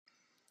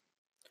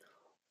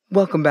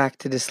Welcome back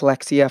to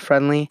Dyslexia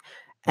Friendly,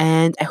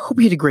 and I hope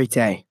you had a great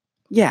day.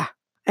 Yeah,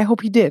 I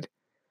hope you did.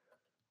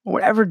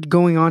 Whatever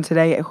going on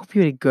today, I hope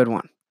you had a good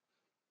one.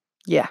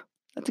 Yeah,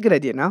 that's a good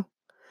idea, no?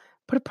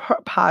 Put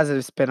a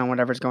positive spin on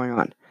whatever's going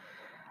on.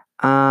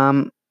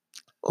 Um,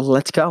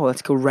 let's go.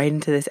 Let's go right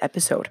into this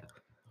episode.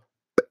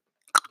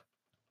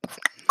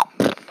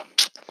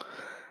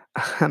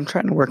 I'm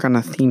trying to work on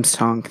a theme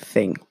song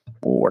thing.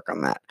 We'll work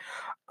on that.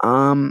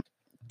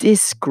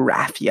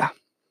 Dysgraphia.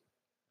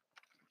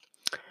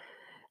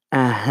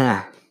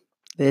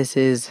 This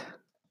is.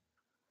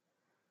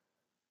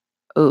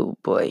 Oh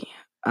boy.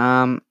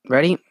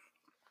 Ready?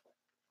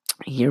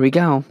 Here we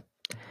go.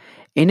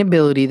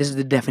 Inability. This is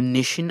the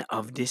definition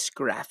of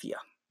dysgraphia.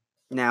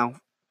 Now,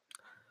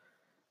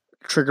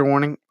 trigger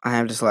warning, I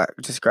have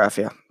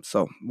dysgraphia,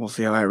 so we'll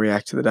see how I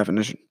react to the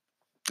definition.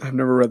 I've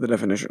never read the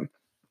definition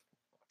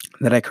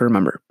that I can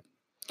remember.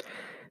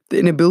 The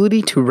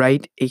inability to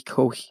write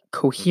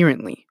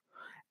coherently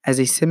as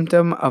a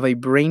symptom of a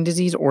brain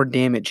disease or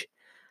damage.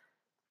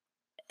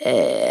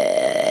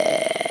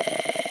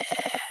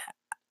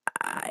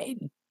 I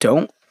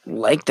don't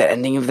like the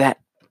ending of that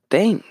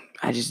thing.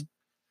 I just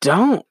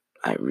don't.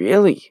 I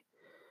really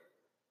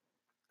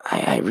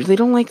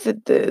don't like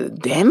the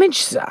damage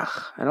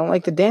stuff. I don't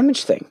like the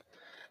damage thing.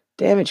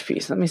 Damage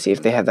piece. Let me see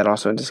if they have that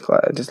also in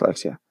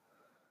dyslexia.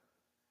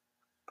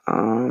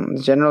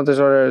 General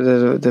disorder,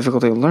 the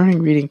difficulty of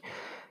learning, reading.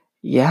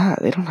 Yeah,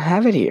 they don't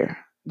have it here.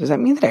 Does that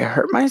mean that I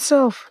hurt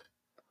myself?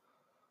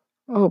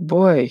 Oh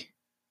boy.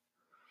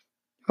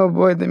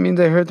 That means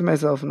I hurt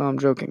myself. No, I'm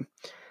joking.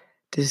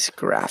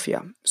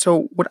 Dysgraphia.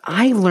 So what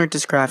I learned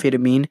dysgraphia to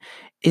mean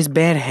is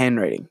bad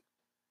handwriting.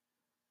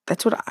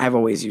 That's what I've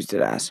always used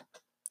it as.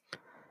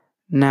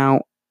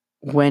 Now,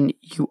 when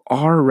you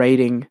are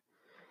writing,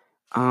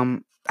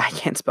 I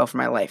can't spell for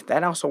my life.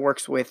 That also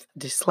works with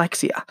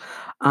dyslexia,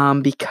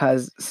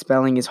 because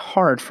spelling is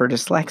hard for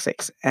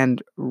dyslexics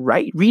and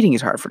reading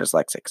is hard for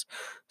dyslexics.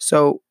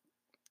 So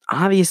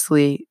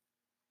obviously,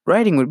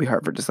 writing would be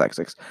hard for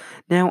dyslexics.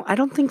 Now, I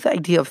don't think the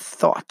idea of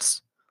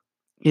thoughts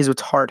is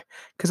what's hard,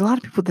 because a lot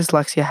of people with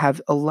dyslexia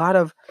have a lot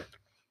of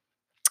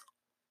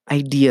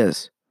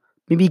ideas.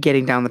 Maybe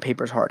getting down the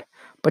paper is hard,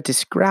 but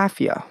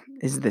dysgraphia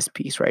is this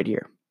piece right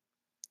here.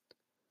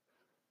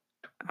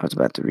 I was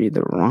about to read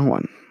the wrong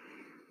one.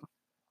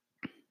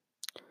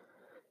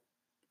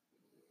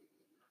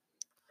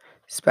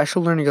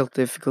 Special learning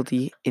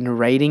difficulty in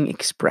writing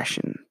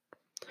expression.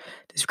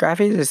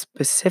 Dysgraphia is a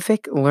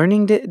specific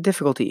learning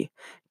difficulty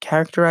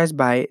characterized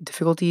by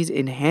difficulties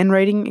in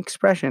handwriting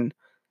expression.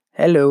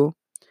 Hello.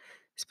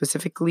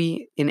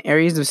 Specifically in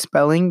areas of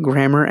spelling,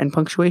 grammar, and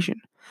punctuation,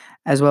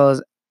 as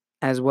well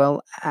as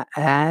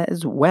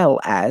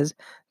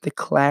the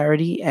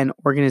clarity and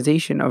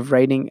organization of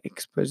writing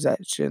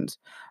expositions.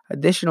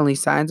 Additionally,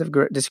 signs of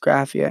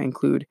dysgraphia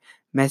include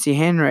messy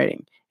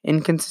handwriting,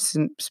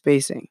 inconsistent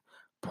spacing,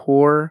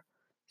 poor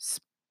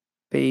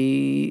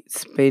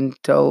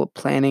spatial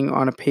planning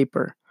on a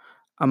paper,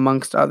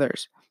 amongst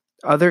others.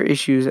 Other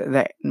issues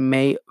that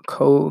may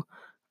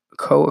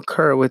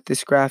co-occur with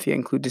dysgraphia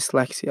include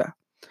dyslexia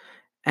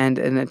and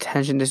an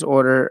attention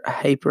disorder,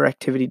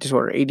 hyperactivity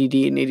disorder, ADD,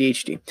 and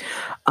ADHD.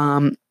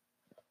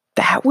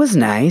 That was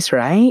nice,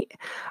 right?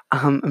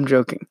 I'm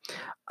joking.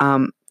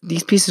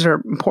 These pieces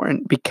are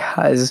important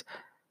because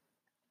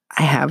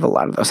I have a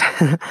lot of those.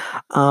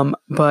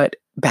 But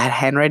bad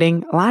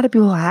handwriting, a lot of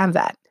people have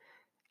that.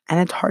 And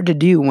it's hard to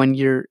do when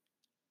you're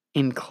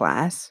in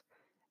class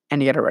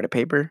and you got to write a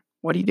paper.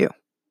 What do?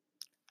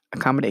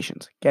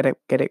 Accommodations. Get a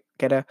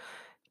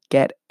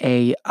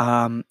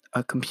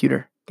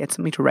computer. Get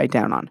something to write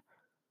down on.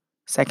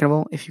 Second of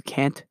all, if you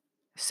can't,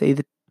 say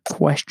the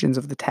questions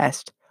of the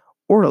test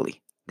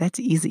orally. That's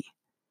easy.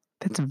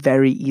 That's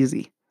very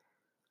easy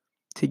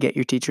to get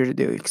your teacher to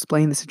do.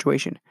 Explain the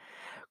situation.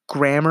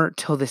 Grammar,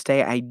 till this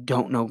day, I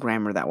don't know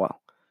grammar that well.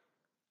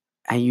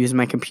 I use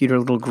my computer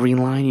little green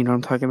line, you know what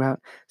I'm talking about?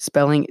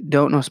 Spelling,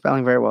 don't know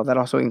spelling very well. That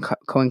also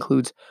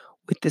co-includes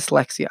with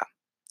dyslexia.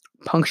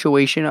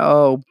 Punctuation,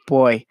 oh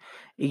boy.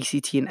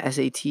 ACT and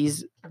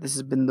SATs, this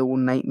has been the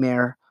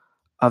nightmare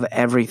of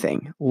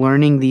everything.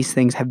 Learning these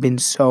things have been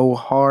so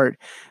hard.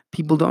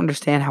 People don't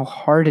understand how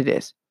hard it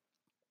is.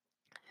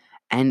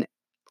 And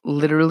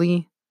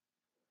literally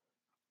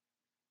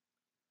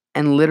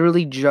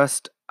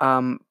just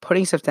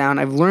putting stuff down.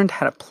 I've learned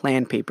how to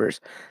plan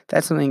papers.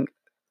 That's something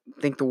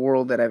I think the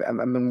world that I've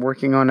been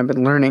working on, I've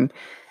been learning.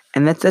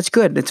 And that's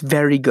good. That's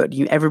very good.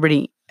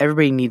 Everybody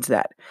needs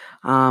that.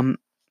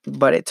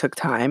 But it took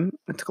time.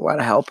 It took a lot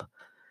of help.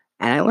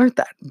 And I learned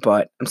that.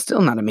 But I'm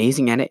still not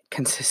amazing at it.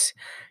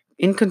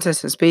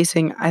 Inconsistent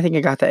spacing, I think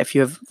I got that. If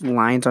you have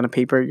lines on a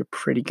paper, you're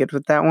pretty good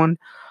with that one.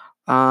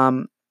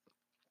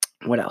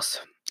 What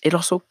else? It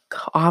also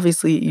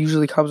obviously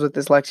usually comes with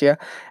dyslexia.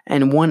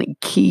 And one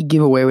key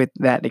giveaway with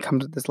that it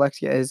comes with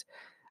dyslexia is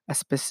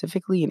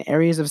specifically in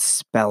areas of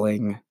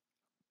spelling.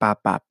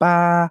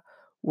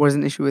 What is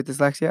an issue with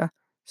dyslexia?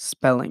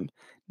 Spelling.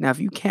 Now, if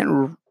you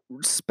can't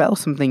spell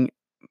something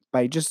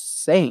by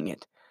just saying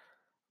it,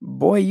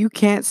 boy, you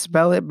can't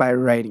spell it by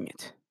writing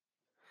it.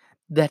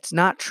 That's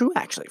not true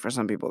actually for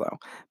some people though,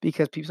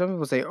 because some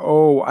people say,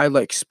 "Oh, I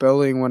like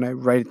spelling when I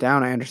write it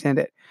down, I understand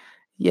it."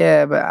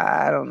 Yeah, but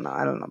I don't know.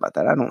 I don't know about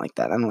that. I don't like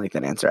that. I don't like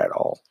that answer at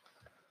all.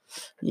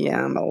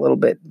 Yeah, I'm a little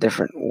bit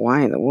different.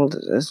 Why in the world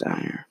is this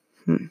down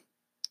here?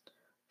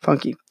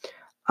 Funky.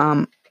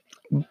 Um,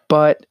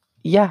 but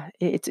yeah,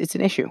 it's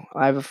an issue.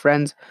 I have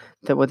friends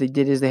that what they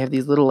did is they have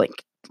these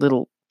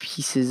little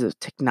pieces of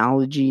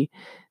technology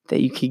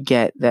that you could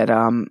get that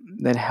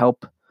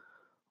help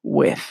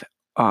with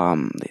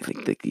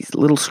like these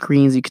little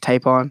screens you could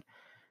type on.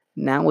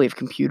 Now we have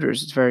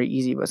computers. It's very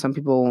easy, but some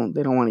people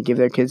they don't want to give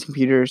their kids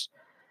computers.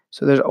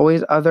 So there's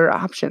always other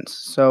options.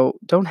 So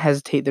don't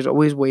hesitate. There's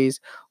always ways.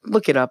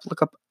 Look it up.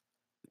 Look up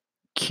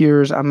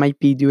cures. I might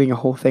be doing a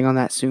whole thing on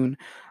that soon.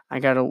 I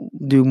got to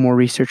do more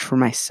research for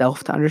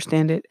myself to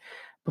understand it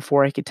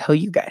before I could tell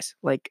you guys.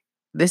 Like,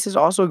 this is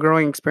also a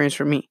growing experience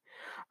for me.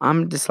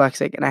 I'm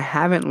dyslexic and I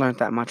haven't learned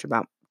that much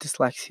about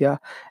dyslexia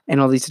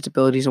and all these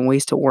disabilities and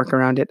ways to work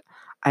around it.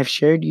 I've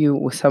shared you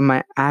with some of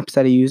my apps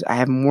that I use. I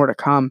have more to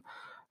come,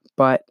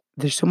 but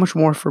there's so much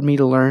more for me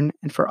to learn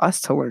and for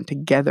us to learn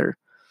together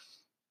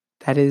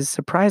that is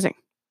surprising.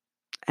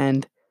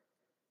 And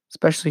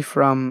especially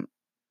from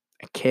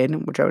a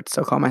kid, which I would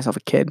still call myself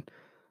a kid.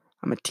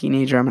 I'm a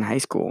teenager, I'm in high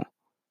school.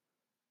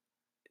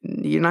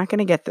 You're not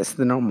gonna get this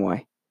the normal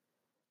way.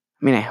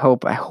 I mean, I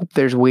hope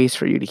there's ways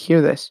for you to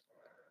hear this.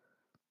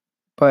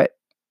 But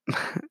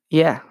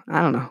yeah,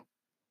 I don't know.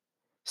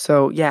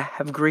 So yeah,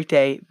 have a great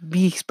day.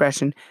 Be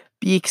expression,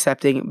 be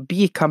accepting,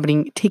 be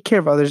accompanying, take care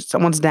of others.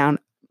 Someone's down,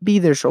 be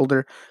their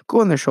shoulder, go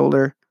on their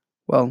shoulder.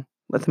 Well,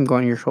 let them go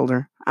on your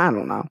shoulder. I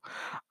don't know.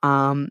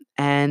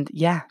 And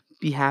yeah,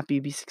 be happy,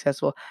 be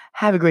successful.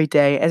 Have a great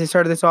day. As I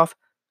started this off,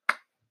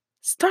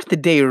 start the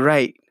day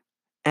right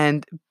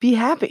and be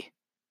happy.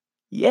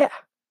 Yeah.